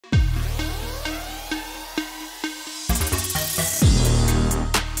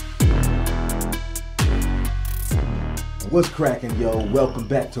What's cracking, yo? Welcome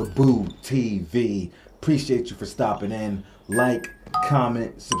back to Boo TV. Appreciate you for stopping in. Like,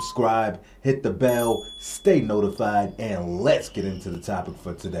 comment, subscribe, hit the bell, stay notified, and let's get into the topic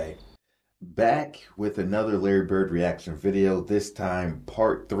for today. Back with another Larry Bird reaction video, this time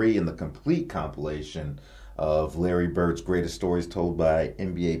part 3 in the complete compilation of Larry Bird's greatest stories told by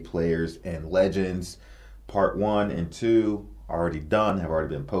NBA players and legends. Part 1 and 2 already done, have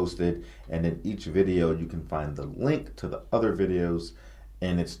already been posted, and in each video you can find the link to the other videos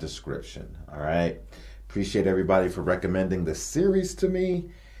in its description. All right, appreciate everybody for recommending the series to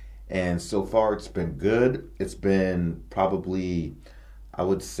me, and so far it's been good. It's been probably, I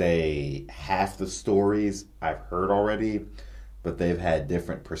would say, half the stories I've heard already, but they've had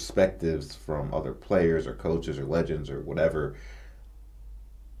different perspectives from other players or coaches or legends or whatever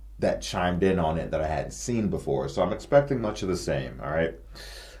that chimed in on it that I hadn't seen before. So I'm expecting much of the same, all right?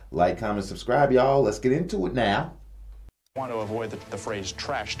 Like, comment, subscribe, y'all. Let's get into it now. I want to avoid the phrase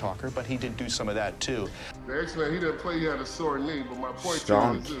trash talker, but he did do some of that too. The X-Man, he didn't play, he had a sore knee, but my point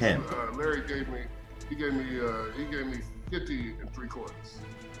Sean is this, Kemp. Larry gave me 50 3/4.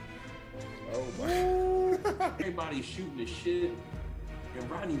 Oh my. Everybody shooting the shit. And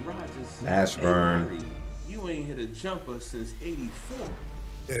Rodney Rogers. Ashburn. Hey, Larry, you ain't hit a jumper since '84.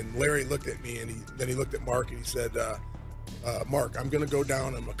 And Larry looked at me, and then he looked at Mark, and he said, Mark, I'm going to go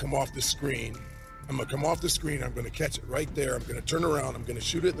down. I'm going to come off the screen. I'm going to come off the screen. I'm going to catch it right there. I'm going to turn around. I'm going to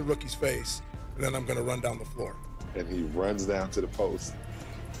shoot it in the rookie's face, and then I'm going to run down the floor. And he runs down to the post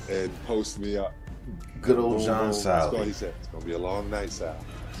and posts me up. Good old Boom, John boom. Sally. He said, it's going to be a long night, Sal.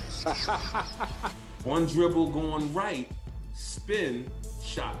 One dribble going right, spin,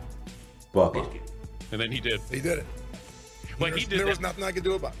 shot. Bucket. And then he did. He did it. Like he did There was that. nothing I could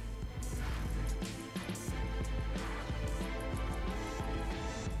do about it.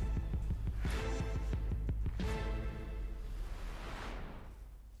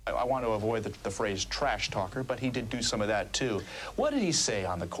 I want to avoid the phrase trash talker, but he did do some of that too. What did he say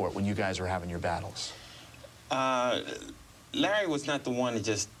on the court when you guys were having your battles? Larry was not the one to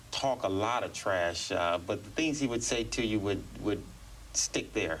just talk a lot of trash, but the things he would say to you would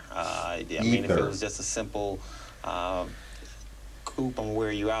stick there. I mean, if it was just a simple coop, I'm gonna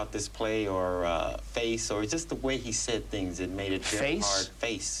wear you out this play, or face, or just the way he said things, it made it very hard.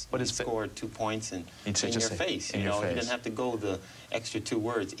 Face. What he is scored 2 points and He'd say in just your say, face. in You your know, he face. didn't have to go the extra 2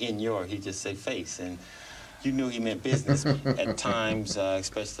 words in your. He just say face, and you knew he meant business. At times,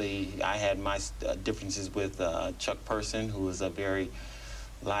 especially, I had my differences with Chuck Person, who was a very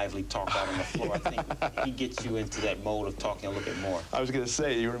lively talk out on the floor. I think he gets you into that mode of talking a little bit more. I was going to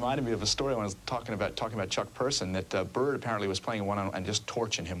say, you reminded me of a story when I was talking about Chuck Person, that Bird apparently was playing one-on-one and just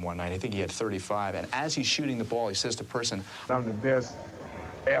torching him one night. I think he had 35, and as he's shooting the ball, he says to Person, I'm the best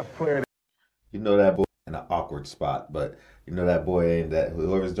F player. You know that boy in an awkward spot, but you know that boy ain't that.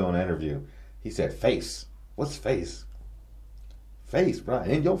 Whoever's doing the interview, he said face. What's face? Face, bro.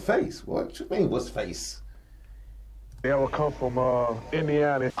 In your face. What you mean, what's face? They ever come from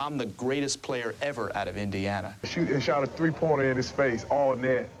Indiana. I'm the greatest player ever out of Indiana. Shot a 3-pointer in his face, all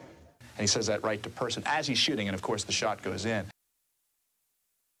net. And he says that right to Person as he's shooting, and of course the shot goes in.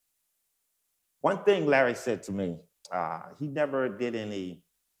 One thing Larry said to me, he never did any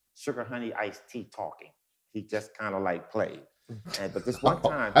sugar honey iced tea talking. He just kind of like played. But this one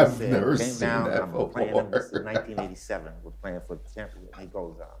time, I've he said, never came seen down, that I'm before. playing him, this is 1987, we're playing for the championship, and he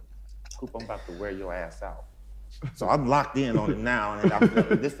goes, Coop, I'm about to wear your ass out. So I'm locked in on it now, and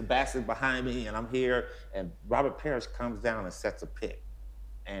this the basket behind me, and I'm here, and Robert Parrish comes down and sets a pick.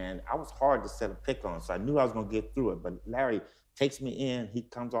 And I was hard to set a pick on, so I knew I was gonna get through it, but Larry takes me in, he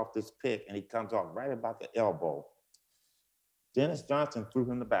comes off this pick, and he comes off right about the elbow. Dennis Johnson threw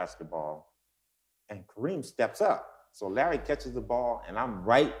him the basketball, and Kareem steps up. So Larry catches the ball, and I'm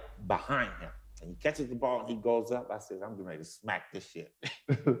right behind him. And he catches the ball, and he goes up. I said, I'm getting ready to smack this shit.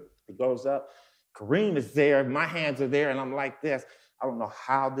 He goes up. Kareem is there. My hands are there, and I'm like this. I don't know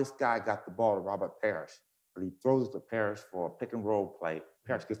how this guy got the ball to Robert Parrish, but he throws it to Parrish for a pick-and-roll play.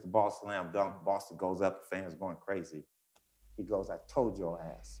 Parrish gets the ball, slam dunk. Boston goes up. The fans going crazy. He goes, I told your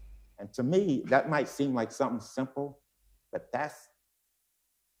ass. And to me, that might seem like something simple, but that's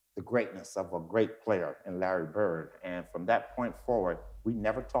the greatness of a great player in Larry Bird. And from that point forward, we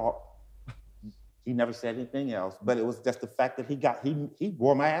never talked. He never said anything else, but it was just the fact that he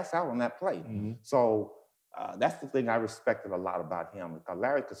wore my ass out on that play. Mm-hmm. So that's the thing I respected a lot about him, because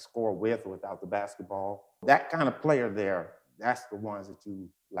Larry could score with or without the basketball. That kind of player there, that's the ones that you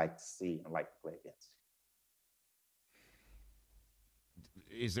like to see and like to play against.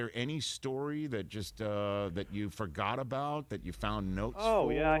 is there any story that just that you forgot about, that you found notes for? Oh,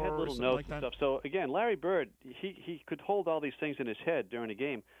 yeah, I had little notes like and that? stuff. So, again, Larry Bird, he could hold all these things in his head during a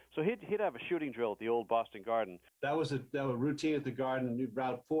game. So he'd have a shooting drill at the old Boston Garden. That was a routine at the Garden.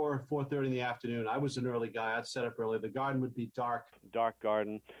 About 4:30 in the afternoon. I was an early guy. I'd set up early. The Garden would be dark. Dark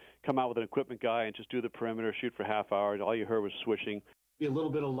Garden. Come out with an equipment guy and just do the perimeter, shoot for half hour. All you heard was swishing. Be a little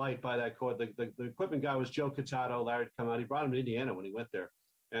bit of light by that court. The equipment guy was Joe Catato. Larry'd come out. He brought him to Indiana when he went there,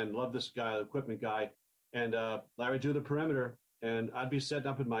 and loved this guy, the equipment guy. And Larry'd do the perimeter, and I'd be setting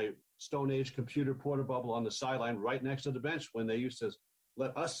up in my Stone Age computer porta bubble on the sideline right next to the bench when they used to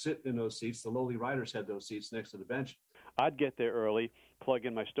let us sit in those seats. The lowly writers had those seats next to the bench. I'd get there early, plug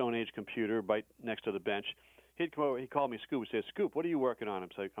in my Stone Age computer right next to the bench. He'd come over, he'd call me Scoop. He'd say, Scoop, what are you working on? I'm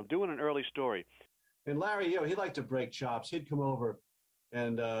like, I'm doing an early story. And Larry, he liked to break chops. He'd come over,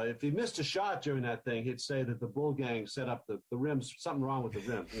 and if he missed a shot during that thing, he'd say that the Bull Gang set up the rims, something wrong with the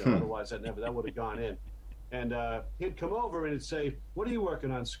rim. Otherwise that would have gone in. And he'd come over and he'd say, what are you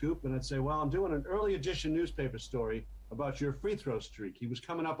working on, Scoop? And I'd say, well, I'm doing an early edition newspaper story about your free throw streak. He was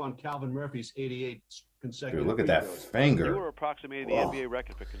coming up on Calvin Murphy's 88 consecutive Dude, look at free that throws. finger. You were approximating the NBA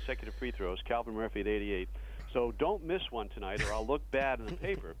record for consecutive free throws, Calvin Murphy at 88. So don't miss one tonight, or I'll look bad in the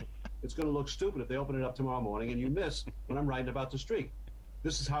paper. It's going to look stupid if they open it up tomorrow morning and you miss when I'm writing about the streak.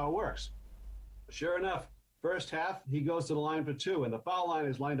 This is how it works. Sure enough, first half, he goes to the line for two, and the foul line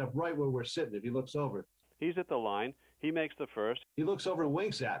is lined up right where we're sitting if he looks over. He's at the line. He makes the first. He looks over and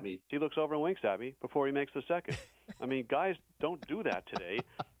winks at me. He looks over and winks at me before he makes the second. I mean, guys don't do that today.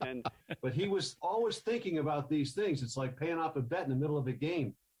 But he was always thinking about these things. It's like paying off a bet in the middle of a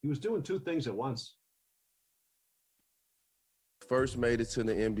game. He was doing two things at once. First made it to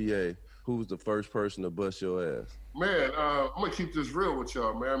the NBA. Who was the first person to bust your ass? Man, I'm gonna keep this real with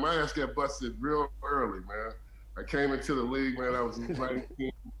y'all, man. My ass got busted real early, man. I came into the league, man. I was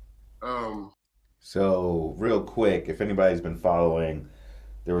 19. So, real quick, if anybody's been following,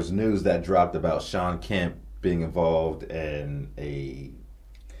 there was news that dropped about Shawn Kemp being involved in a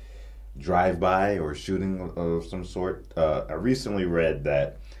drive-by or shooting of some sort. I recently read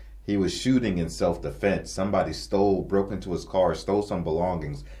that he was shooting in self-defense. Somebody broke into his car, stole some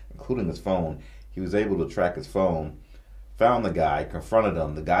belongings, including his phone. He was able to track his phone, found the guy, confronted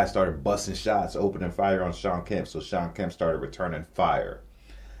him. The guy started busting shots, opening fire on Shawn Kemp, so Shawn Kemp started returning fire.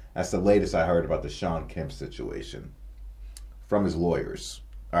 That's the latest I heard about the Shawn Kemp situation from his lawyers.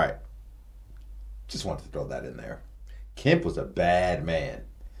 All right. Just wanted to throw that in there. Kemp was a bad man.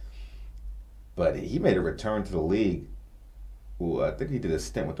 But he made a return to the league. Ooh, I think he did a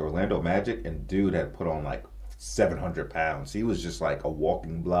stint with Orlando Magic, and dude had put on like 700 pounds. He was just like a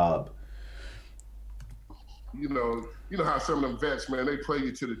walking blob. You know how some of them vets, man, they play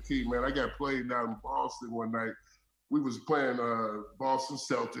you to the T, man. I got played down in Boston one night. We was playing Boston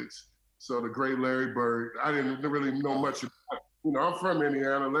Celtics. So the great Larry Bird, I didn't really know much about, I'm from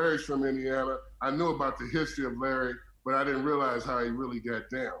Indiana. Larry's from Indiana. I knew about the history of Larry, but I didn't realize how he really got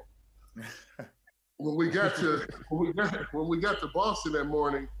down. When we got to Boston that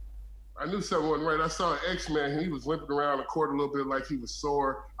morning, I knew something wasn't right. I saw an X-Man, and he was limping around the court a little bit like he was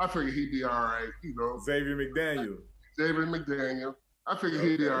sore. I figured he'd be all right, Xavier McDaniel. I figured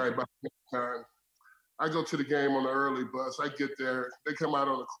he'd be all right by that time. I go to the game on the early bus. I get there. They come out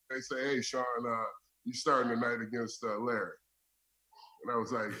on the court. They say, hey, Shawn, you starting tonight against Larry. And I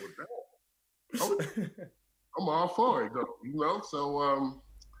was like, well, damn. I'm all for it, though, So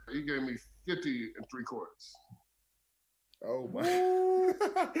he gave me 50 3/4. Oh, my.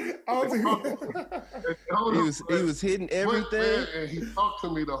 He was hitting everything. Man, and he talked to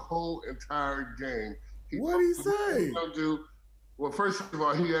me the whole entire game. What did he say? Well, first of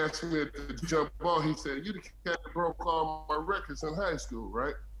all, he asked me at the jump ball. He said, you the cat that broke all my records in high school,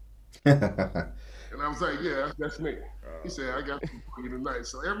 right? And I was like, yeah, that's me. He said, I got you tonight.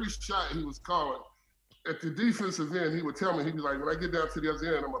 So every shot he was calling, at the defensive end, he would tell me, he'd be like, when I get down to the other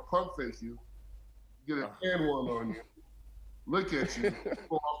end, I'm going to pump fake you, get a hand one on you, look at you,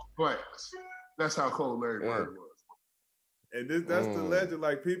 go off the glass. That's how cold Larry Bird was. And that's the legend.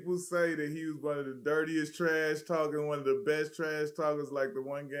 Like, people say that he was one of the dirtiest trash talkers, one of the best trash talkers. Like the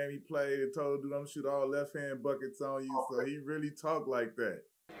one game he played and told dude, I'm shoot all left-hand buckets on you. So he really talked like that.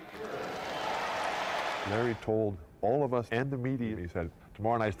 Larry told all of us and the media, he said,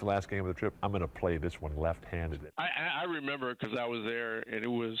 tomorrow night's the last game of the trip. I'm going to play this one left-handed. I remember because I was there, and it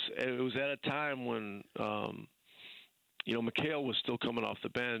was at a time when, McHale was still coming off the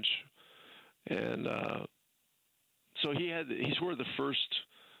bench, and so he's one of the first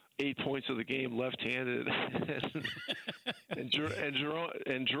 8 points of the game left-handed, and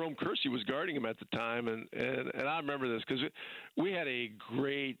Jerome Kersey was guarding him at the time, and I remember this because we had a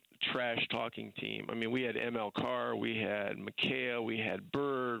great trash-talking team. I mean, we had ML Carr, we had McHale, we had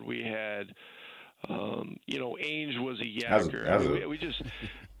Bird, we had Ainge was a yacker.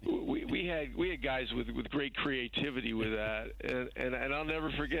 We had guys with great creativity with that, and I'll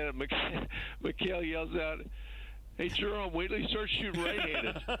never forget it. McHale yells out, "Hey Jerome, wait till you start shooting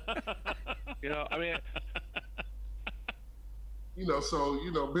right-handed."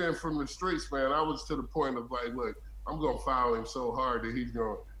 Being from the streets, man, I was to the point of like, look, I'm gonna foul him so hard that he's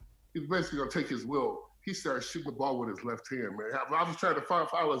basically gonna take his will. He started shooting the ball with his left hand, man. I was trying to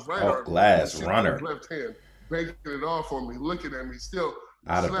foul his right arm. Glass runner. With his left hand, banking it off on me, looking at me, still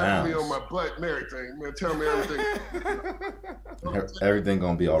out of slapping bounds. me on my butt and everything, man. Tell me everything. Everything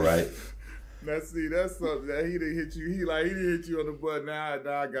gonna be all right. That's something that he didn't hit you. He didn't hit you on the butt. Now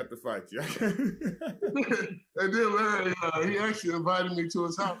I got to fight you. And then Larry, he actually invited me to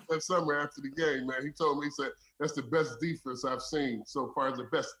his house that summer after the game, man. He told me, he said, that's the best defense I've seen so far, the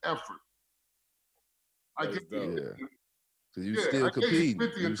best effort. I gave you still competing.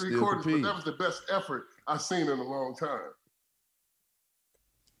 50 and 3/4, but that was the best effort I've seen in a long time.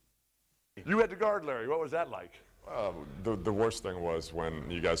 You had to guard Larry. What was that like? The worst thing was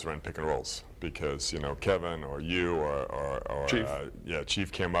when you guys ran pick and rolls because Kevin or you or Chief.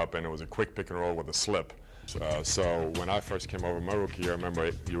 Chief came up and it was a quick pick and roll with a slip. So when I first came over my rookie year, I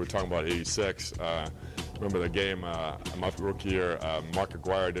remember you were talking about '86. Remember the game my rookie year, Mark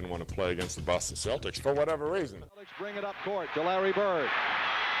Aguirre didn't want to play against the Boston Celtics for whatever reason. Celtics bring it up court to Larry Bird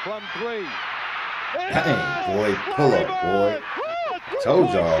from 3. Dang, boy, pull up, boy.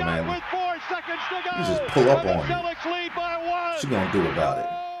 Told y'all, man. With 4 seconds to go. You just pull up on me. Celtics lead by 1. What you gonna do about it?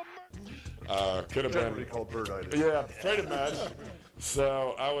 Could have been called birditis. Yeah, traded match.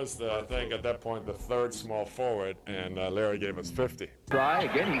 So I was, I think, at that point, the third small forward, and Larry gave us 50. Try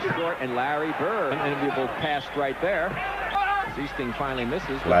again, he's short, and Larry Bird, an enviable pass right there. Easting finally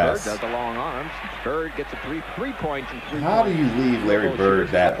misses, but Bird does the long arms. Bird gets a 3 points and 3 How points. do you leave Larry Bird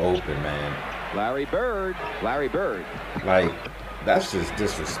that open, man? Larry Bird. Like, that's just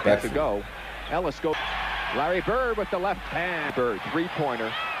disrespectful. To go. Ellis goes. Larry Bird with the left hand. Bird,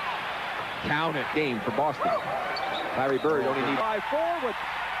 3-pointer. Count it. Game for Boston. Larry Bird only needs 5-4 with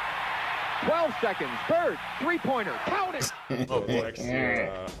 12 seconds. Bird, 3-pointer. Count it. Next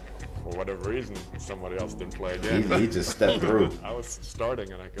year, for whatever reason, somebody else didn't play again. He just stepped through. I was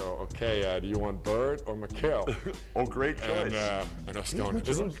starting, and I go, okay, do you want Bird or McHale? Oh, great choice. And I was going,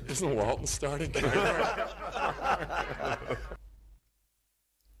 isn't Walton starting?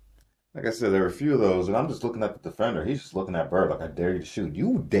 Like I said, there were a few of those, and I'm just looking at the defender. He's just looking at Bird like, I dare you to shoot.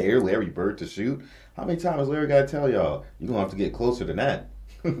 You dare Larry Bird to shoot? How many times Larry got to tell y'all? You're going to have to get closer than that.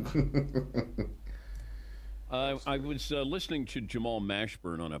 I was listening to Jamal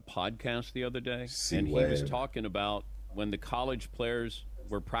Mashburn on a podcast the other day, and he C-Web. was talking about when the college players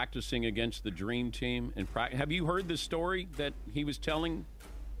were practicing against the Dream Team. Have you heard the story that he was telling?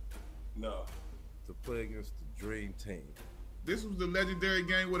 No. To play against the Dream Team. This was the legendary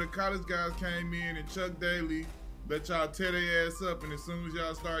game where the college guys came in and Chuck Daly let y'all tear their ass up, and as soon as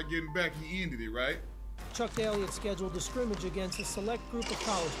y'all started getting back, he ended it, right? Chuck Daly had scheduled a scrimmage against a select group of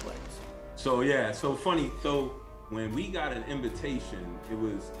college players. So yeah, so funny. So when we got an invitation, it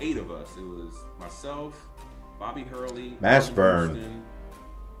was 8 of us. It was myself, Bobby Hurley, Mashburn, Houston,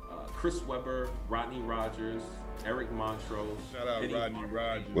 Chris Webber, Rodney Rogers, Eric Montrose. Shout out Rodney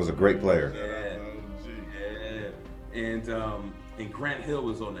Rogers. Was a great player. Yeah. And Grant Hill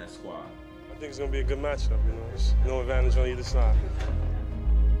was on that squad. I think it's gonna be a good matchup. There's no advantage on either side.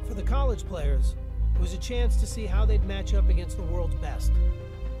 For the college players, it was a chance to see how they'd match up against the world's best.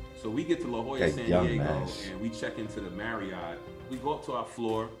 So we get to La Jolla, Okay, San young Diego, Nash. and we check into the Marriott. We go up to our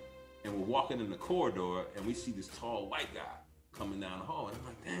floor, and we're walking in the corridor, and we see this tall white guy coming down the hall. And I'm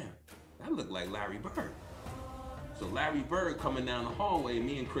like, damn, that looked like Larry Bird. So Larry Bird coming down the hallway,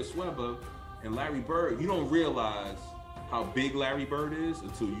 me and Chris Webber, and Larry Bird, you don't realize how big Larry Bird is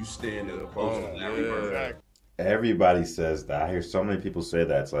until you stand up close to Larry Bird. Everybody says that. I hear so many people say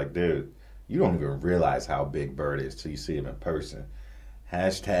that. It's like, dude, you don't even realize how big Bird is till you see him in person.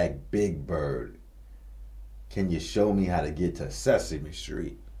 Hashtag Big Bird. Can you show me how to get to Sesame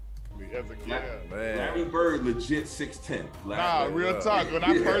Street? Larry Bird, legit 6'10". Nah, real talk. When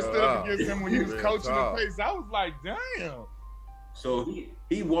I first stood up against him when he was coaching the pace, I was like, damn. So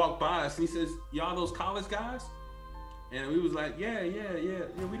he walked by us and he says, y'all those college guys? And we was like, yeah, we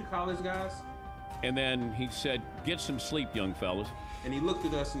the college guys. And then he said, get some sleep, young fellas. And he looked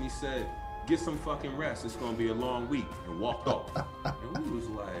at us and he said, get some fucking rest. It's gonna be a long week, and walked off. And we was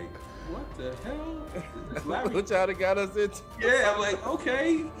like, what the hell? Larry, What y'all got us into? yeah, I'm like,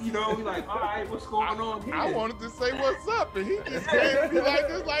 okay, you know, we like, all right, what's going on here? I wanted to say what's up, and he just gave me like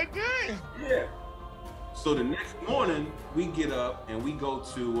this, like, dang. Yeah. So the next morning, we get up and we go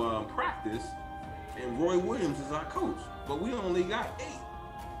to practice, and Roy Williams is our coach, but we only got 8.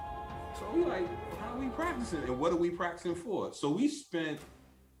 So we like, how are we practicing? And what are we practicing for? So we spent,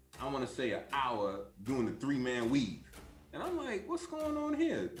 I want to say, an hour doing the 3-man weave. And I'm like, what's going on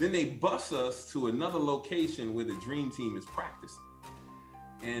here? Then they bus us to another location where the dream team is practicing.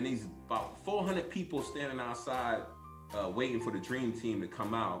 And these about 400 people standing outside waiting for the dream team to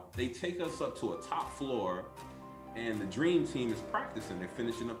come out. They take us up to a top floor, and the dream team is practicing. They're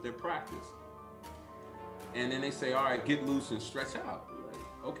finishing up their practice. And then they say, all right, get loose and stretch out. We're like,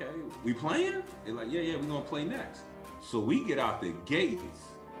 okay, we playing? They're like, yeah, we're gonna play next. So we get out the gates.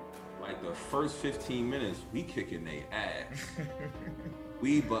 Like the first 15 minutes, we kicking their ass.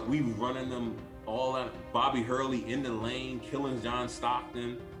 we running them all out. Bobby Hurley in the lane, killing John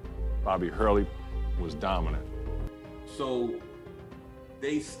Stockton. Bobby Hurley was dominant. So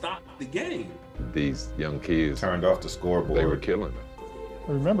they stopped the game. These young kids turned off the scoreboard. They were killing them.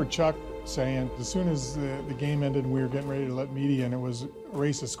 I remember Chuck saying as soon as the game ended and we were getting ready to let media in, it was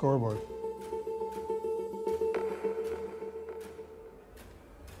race the scoreboard.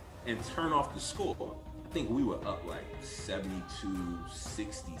 And turn off the score. I think we were up like 72,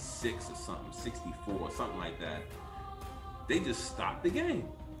 66 or something, 64, something like that. They just stopped the game.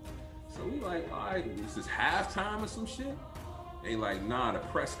 So we like, all right, is this halftime or some shit? They like, nah, the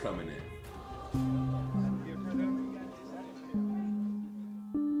press coming in.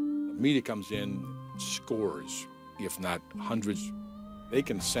 The media comes in, scores, if not hundreds. They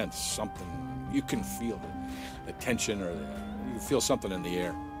can sense something. You can feel the tension, or you feel something in the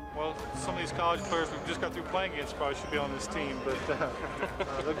air. Well, some of these college players we've just got through playing against probably should be on this team, but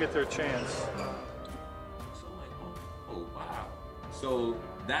they'll get their chance. So I'm like, oh wow. So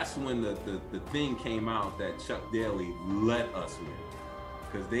that's when the thing came out that Chuck Daly let us win.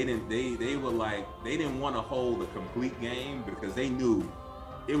 Because they were like, they didn't want to hold a complete game because they knew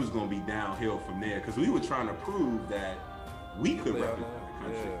it was going to be downhill from there. Because we were trying to prove that we could represent the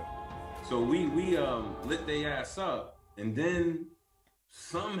country. Yeah. So we lit their ass up, and then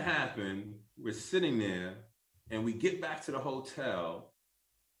something happened. We're sitting there, and we get back to the hotel.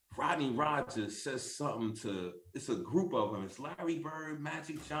 Rodney Rogers says something to, it's a group of them. It's Larry Bird,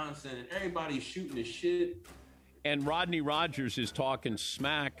 Magic Johnson, and everybody's shooting the shit. And Rodney Rogers is talking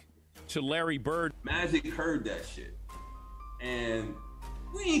smack to Larry Bird. Magic heard that shit. And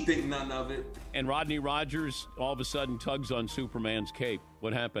we ain't think nothing of it. And Rodney Rogers all of a sudden tugs on Superman's cape.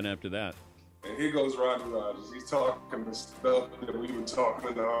 What happened after that? And here goes Rodney Rogers. He's talking the stuff that we were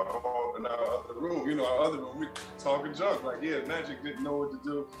talking in our other room. You know, our other room, we talking junk. Like, yeah, Magic didn't know what to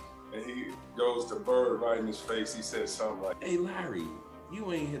do. And he goes to Bird right in his face. He says something like, hey, Larry,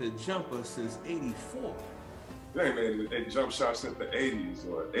 you ain't hit a jumper since '84. They ain't made a jump shot since the 80s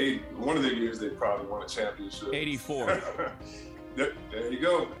or 80. One of the years they probably won a championship. 84. There you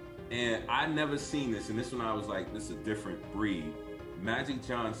go. And I never seen this. And this one I was like, this is a different breed. Magic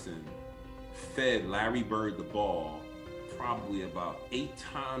Johnson fed Larry Bird the ball probably about 8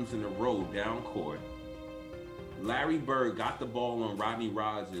 times in a row down court. Larry Bird got the ball on Rodney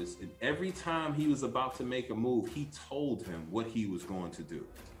Rogers, and every time he was about to make a move, he told him what he was going to do.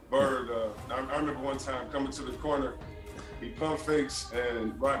 Bird, I remember one time coming to the corner, he pump fakes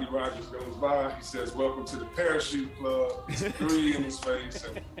and Rodney Rogers goes by. He says, welcome to the Parachute Club. 3 in his face.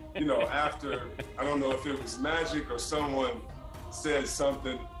 And, you know, after, I don't know if it was Magic or someone said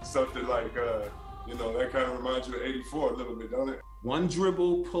something like, you know, that kind of reminds you of '84 a little bit, don't it? One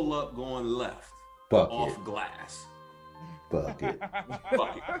dribble, pull up, going left. Bucket. Off glass. Bucket.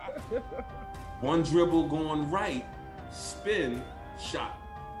 Bucket. One dribble, going right, spin, shot.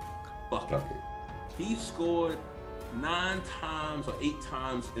 Bucket. He scored 9 times or 8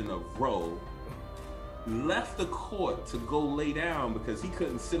 times in a row, left the court to go lay down because he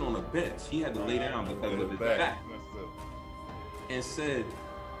couldn't sit on a bench. He had to lay down because of his back. And said,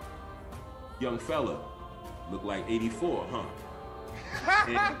 young fella, look like 84, huh?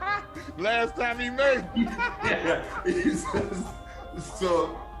 Last time he made it.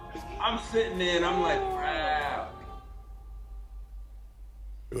 So I'm sitting there and I'm like, wow.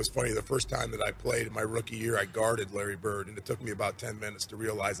 It was funny, the first time that I played in my rookie year, I guarded Larry Bird, and it took me about 10 minutes to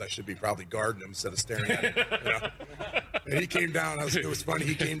realize I should be probably guarding him instead of staring at him. You know? And he came down, it was funny,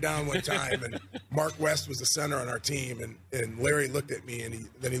 he came down one time, and Mark West was the center on our team, and Larry looked at me, and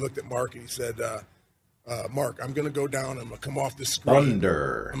then he looked at Mark, and he said, Mark, I'm going to go down. I'm going to come off the screen.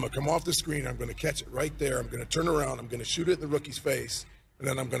 Thunder. I'm going to come off the screen. I'm going to catch it right there. I'm going to turn around. I'm going to shoot it in the rookie's face, and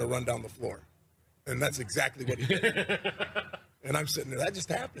then I'm going to run down the floor. And that's exactly what he did. And I'm sitting there. That just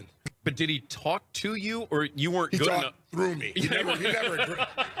happened. But did he talk to you, or you weren't good enough? Through me. He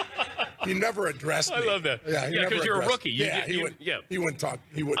never addressed me. I love that. Yeah, because you're a rookie. He wouldn't talk.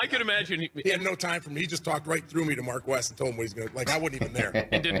 I could imagine. He had no time for me. He just talked right through me to Mark West and told him what he's going to. Like, I wasn't even there.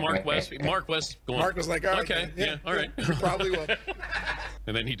 And did Mark West go on? Mark was like, all right, okay, yeah, all right. You probably will.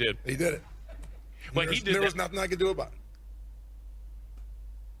 And then he did. He did it. But there was nothing I could do about it.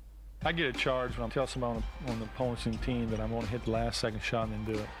 I get a charge when I tell somebody on the opposing team that I'm going to hit the last second shot and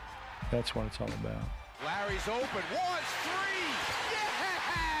then do it. That's what it's all about. Larry's open. 1, 3. Yeah!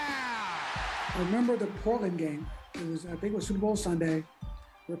 I remember the Portland game. I think it was Super Bowl Sunday.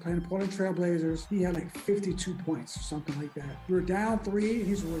 We were playing the Portland Trail Blazers. He had like 52 points or something like that. We were down 3, and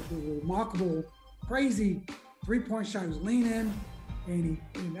he's a remarkable, crazy three-point shot. He was leaning, and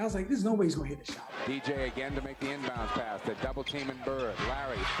I was like, there's no way he's going to hit the shot. DJ again to make the inbounds pass. The double team and Bird.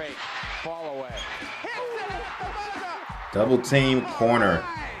 Larry, fake, fall away. Double team corner,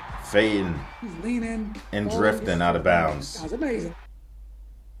 fading. He's leaning. And drifting out of bounds. That was amazing.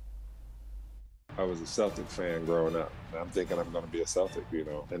 I was a Celtic fan growing up. I'm thinking I'm going to be a Celtic,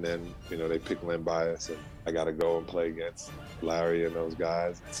 And then, they pick Len Bias, and I got to go and play against Larry and those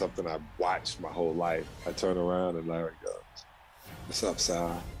guys. It's something I've watched my whole life. I turn around, and Larry goes, "What's up,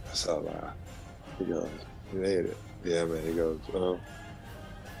 Sal? What's up, Larry?" He goes, "You ate it." "Yeah, man." He goes,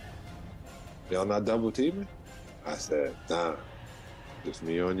 "Y'all not double teaming?" I said, "Nah, just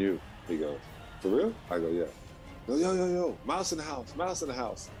me on you." He goes, "For real?" I go, "Yeah." Yo, mouse in the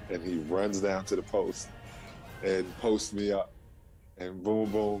house. And he runs down to the post and posts me up. And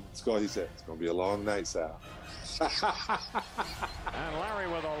boom, score. He said, "It's going to be a long night, Sal." And Larry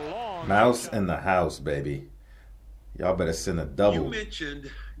with a long Mouse in the house, baby. Y'all better send a double. You mentioned,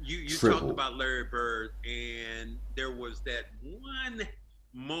 you triple. talked about Larry Bird, and there was that one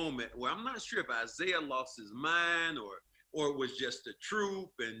moment where I'm not sure if Isaiah lost his mind or it was just the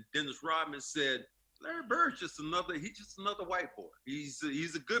truth, and Dennis Rodman said, Larry Bird's just another white boy. He's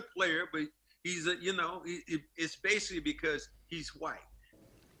a good player, but he's it's basically because he's white.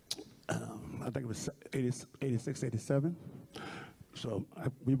 I think it was 86, 87. So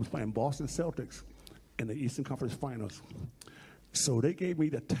we was playing Boston Celtics in the Eastern Conference Finals. So they gave me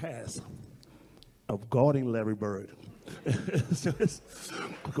the task of guarding Larry Bird.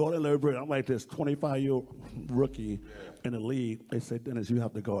 Guarding Larry Bird. I'm like this 25-year-old rookie in the league. They said, "Dennis, you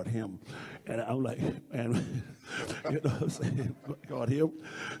have to guard him." And I'm like, what I'm saying, guard him.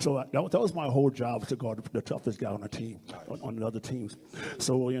 So that was my whole job, to guard the toughest guy on the team, on the other teams.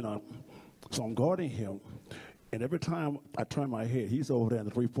 So, so I'm guarding him. And every time I turn my head, he's over there in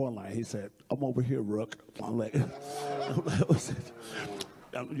the three-point line. He said, "I'm over here, Rook." I'm like,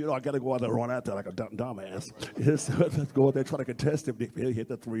 I got to go out there and run out there like a dumbass. Let's go out there, try to contest him. He'll hit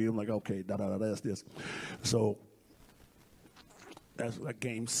the three. I'm like, okay, that's this. So that's like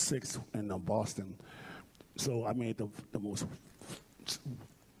game 6 in Boston. So I made the most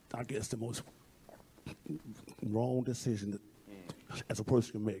wrong decision that as a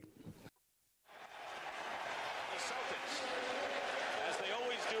person can make. The Celtics, as they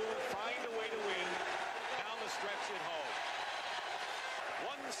always do, find a way to win down the stretch at home.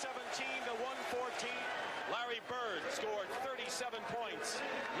 117 to 114. Larry Bird scored 37 points,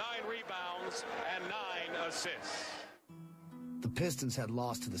 9 rebounds, and 9 assists. The Pistons had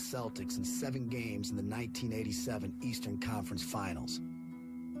lost to the Celtics in 7 games in the 1987 Eastern Conference Finals.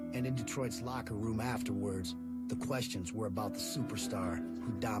 And in Detroit's locker room afterwards, the questions were about the superstar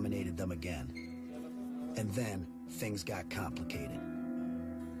who dominated them again. And then things got complicated.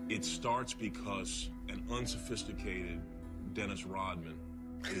 It starts because an unsophisticated Dennis Rodman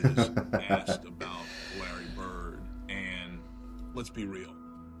is asked about Larry Bird, and let's be real,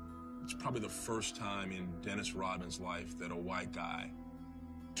 it's probably the first time in Dennis Rodman's life that a white guy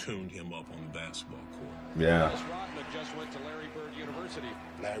tuned him up on the basketball court. Yeah. Dennis Rodman just went to Larry Bird University.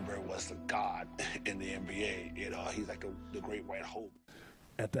 Larry Bird was the god in the NBA. He's like the great white hope.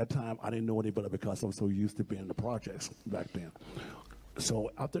 At that time, I didn't know any better because I was so used to being in the projects back then. So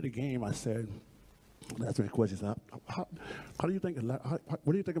after the game, I said, asked me questions. How do you think? What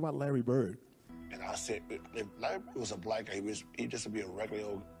do you think about Larry Bird? And I said, if Larry Bird was a black guy, he just would be a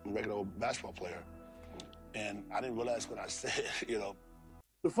regular old basketball player. And I didn't realize when I said,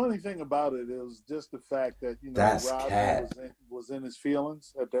 The funny thing about it is just the fact that, Rodman was in his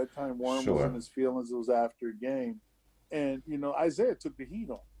feelings. At that time, Warren was in his feelings. It was after a game. And, Isaiah took the heat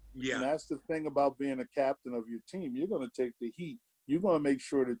on. Yeah. And that's the thing about being a captain of your team. You're going to take the heat you're going to make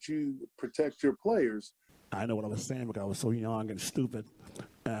sure that you protect your players. I know what I was saying because I was so young and stupid.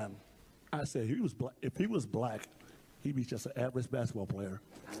 I said if he was black, he'd be just an average basketball player.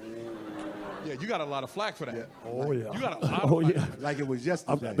 Yeah, you got a lot of flack for that. Yeah. Oh, yeah. You got a lot of flack. Yeah. Like it was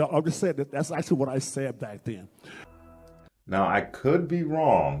yesterday. I'm just saying that's actually what I said back then. Now, I could be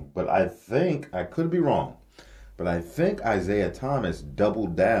wrong, but I think Isaiah Thomas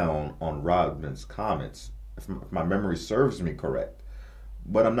doubled down on Rodman's comments, if my memory serves me correct.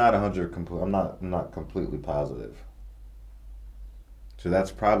 But I'm not I'm not completely positive. So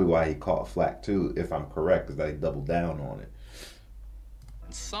that's probably why he caught flack too, if I'm correct, is that he doubled down on it.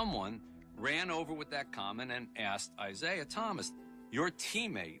 Someone ran over with that comment and asked Isaiah Thomas, your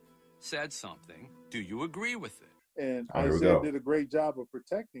teammate said something. Do you agree with it? And Isaiah did a great job of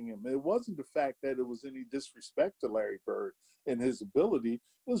protecting him. It wasn't the fact that it was any disrespect to Larry Bird and his ability.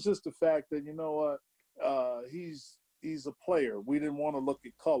 It was just the fact that, you know what, he's a player. We didn't want to look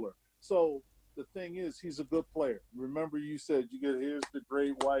at color. So the thing is, he's a good player. Remember, you said here's the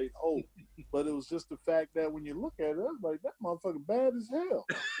great white hope, but it was just the fact that when you look at it, I was like, that motherfucker bad as hell.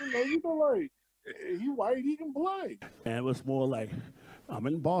 You know, like he white, he can play. And it was more like, I'm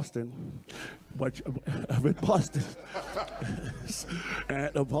in Boston, but I'm in Boston,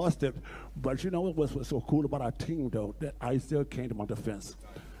 and Boston. But you know what was so cool about our team though? That Isaiah came to my defense.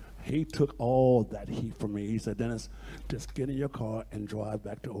 He took all that heat from me. He said, Dennis, just get in your car and drive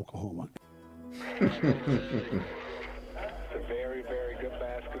back to Oklahoma. A very, very good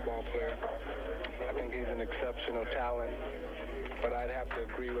basketball player. I think he's an exceptional talent, but I'd have to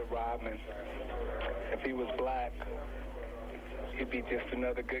agree with Rodman. If he was black, he'd be just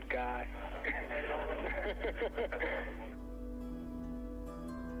another good guy.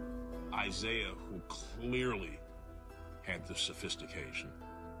 Isaiah, who clearly had the sophistication,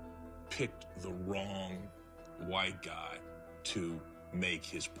 picked the wrong white guy to make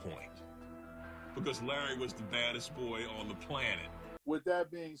his point. Because Larry was the baddest boy on the planet. With that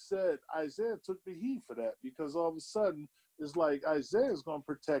being said, Isaiah took the heat for that because all of a sudden it's like Isaiah's going to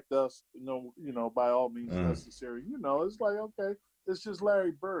protect us, you know, by all means necessary. You know, it's like, okay, it's just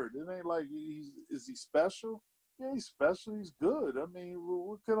Larry Bird. It ain't like is he special? Yeah, he's special. He's good. I mean,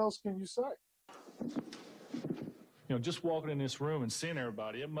 what else can you say? You know, just walking in this room and seeing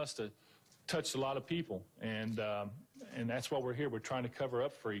everybody, it must have touched a lot of people, and that's why we're here. We're trying to cover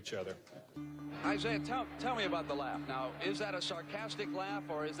up for each other. Isaiah, tell me about the laugh. Now, is that a sarcastic laugh,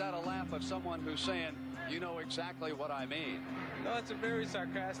 or is that a laugh of someone who's saying, you know exactly what I mean? No, it's a very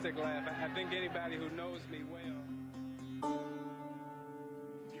sarcastic laugh. I think anybody who knows me well.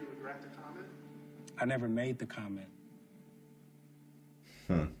 Do you regret the comment? I never made the comment.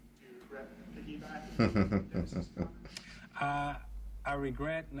 Do you regret piggybacking? I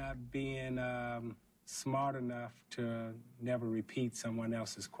regret not being smart enough to never repeat someone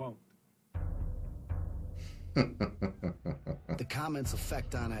else's quote. The comment's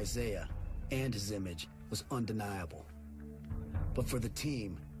effect on Isaiah and his image was undeniable. But for the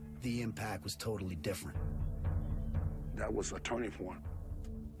team, the impact was totally different. That was a turning point.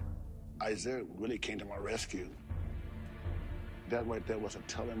 Isaiah really came to my rescue. That right there was a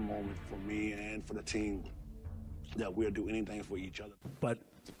telling moment for me and for the team that we'll do anything for each other. But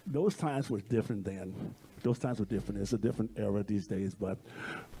those times were different then. Those times were different. It's a different era these days, but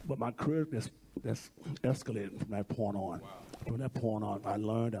my career just escalated from that point on. Wow. From that point on, I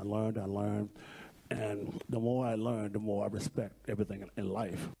learned. And the more I learned, the more I respect everything in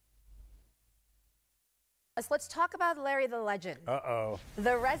life. Let's talk about Larry the Legend. Uh-oh.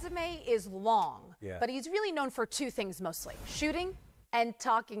 The resume is long, yeah, but he's really known for two things mostly: shooting and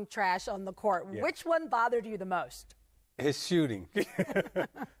talking trash on the court. Yeah. Which one bothered you the most? His shooting.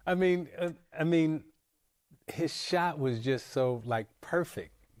 I mean, his shot was just so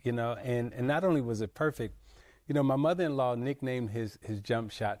perfect, you know, and not only was it perfect, you know, my mother-in-law nicknamed his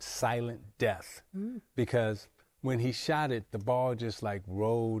jump shot Silent Death because when he shot it, the ball just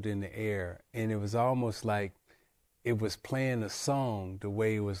rolled in the air, and it was almost like it was playing a song, the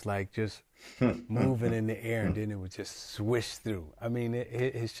way it was just moving in the air, and then it would just swish through. I mean,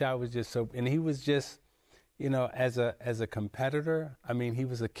 his shot was just so, and he was just, you know, as a competitor, I mean, he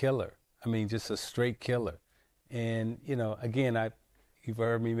was a killer. I mean, just a straight killer. And, you know, again, you've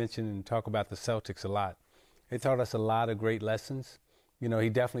heard me mention and talk about the Celtics a lot. They taught us a lot of great lessons. You know, he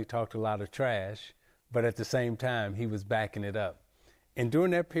definitely talked a lot of trash, but at the same time, he was backing it up. And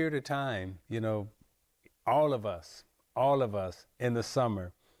during that period of time, you know, all of us in the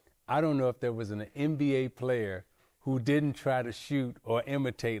summer, I don't know if there was an NBA player who didn't try to shoot or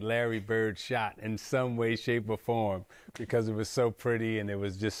imitate Larry Bird's shot in some way, shape, or form because it was so pretty and it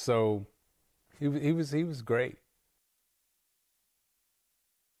was just so, he was great.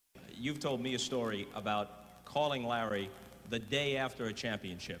 you've told me a story about calling Larry the day after a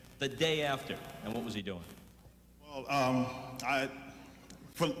championship. The day after. And what was he doing? Well,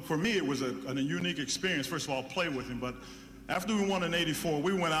 for me, it was a unique experience, first of all, play with him. But after we won in '84,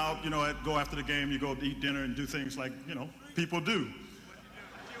 we went out, go after the game, you go to eat dinner and do things like, people do.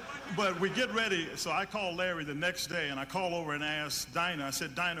 But we get ready, so I called Larry the next day, and I called over and asked Dinah, I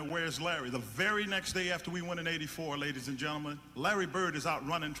said, Dinah, where's Larry? The very next day after we won in '84, ladies and gentlemen, Larry Bird is out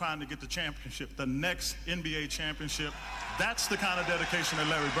running, trying to get the championship, the next NBA championship. That's the kind of dedication that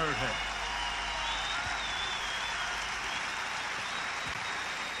Larry Bird had.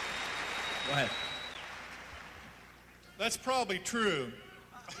 Go ahead. That's probably true.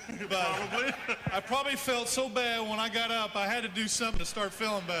 But I probably felt so bad when I got up, I had to do something to start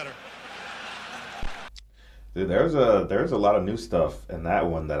feeling better. Dude, there's a lot of new stuff in that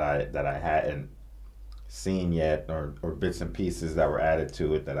one that I hadn't seen yet, or bits and pieces that were added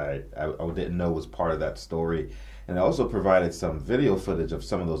to it that I didn't know was part of that story. And it also provided some video footage of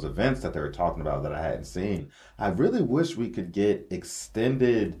some of those events that they were talking about that I hadn't seen. I really wish we could get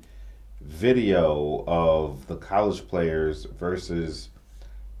extended video of the college players versus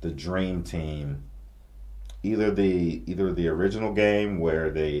the Dream Team, either the original game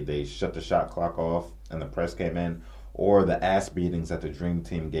where they shut the shot clock off and the press came in, or the ass beatings that the Dream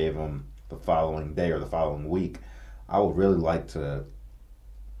Team gave them the following day or the following week. I would really like to,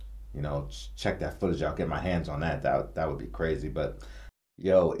 check that footage out, get my hands on that. That would be crazy. But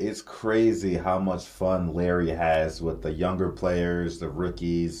yo, it's crazy how much fun Larry has with the younger players, the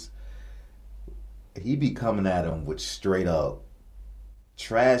rookies. He be coming at them with straight up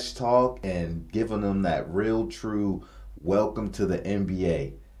trash talk and giving them that real true welcome to the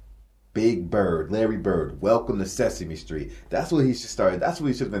NBA. Big Bird, Larry Bird, welcome to Sesame Street. That's what he should start. That's what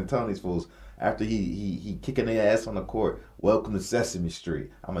he should have been telling these fools after he kicking their ass on the court. Welcome to Sesame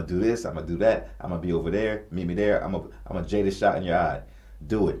Street. I'm gonna do this, I'm gonna do that, I'm gonna be over there, meet me there, I'm gonna jade a shot in your eye.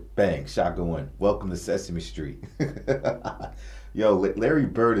 Do it. Bang, shot going. Welcome to Sesame Street. Yo, Larry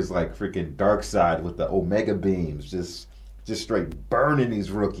Bird is like freaking Dark Side with the Omega beams, just straight burning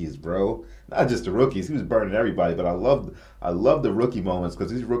these rookies, bro. Not just the rookies, he was burning everybody. But I love the rookie moments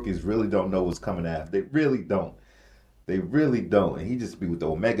because these rookies really don't know what's coming after. They really don't. They really don't. And he just be with the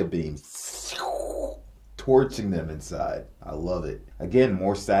Omega beams, torching them inside. I love it. Again,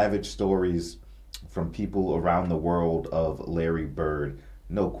 more savage stories from people around the world of Larry Bird.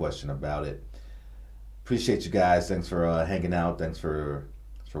 No question about it. Appreciate you guys. Thanks for hanging out. Thanks for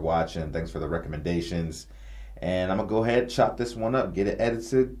watching. Thanks for the recommendations. And I'm going to go ahead, chop this one up, get it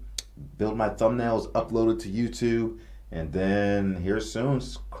edited, build my thumbnails, upload it to YouTube, and then here soon,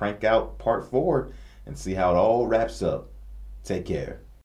 crank out part 4 and see how it all wraps up. Take care.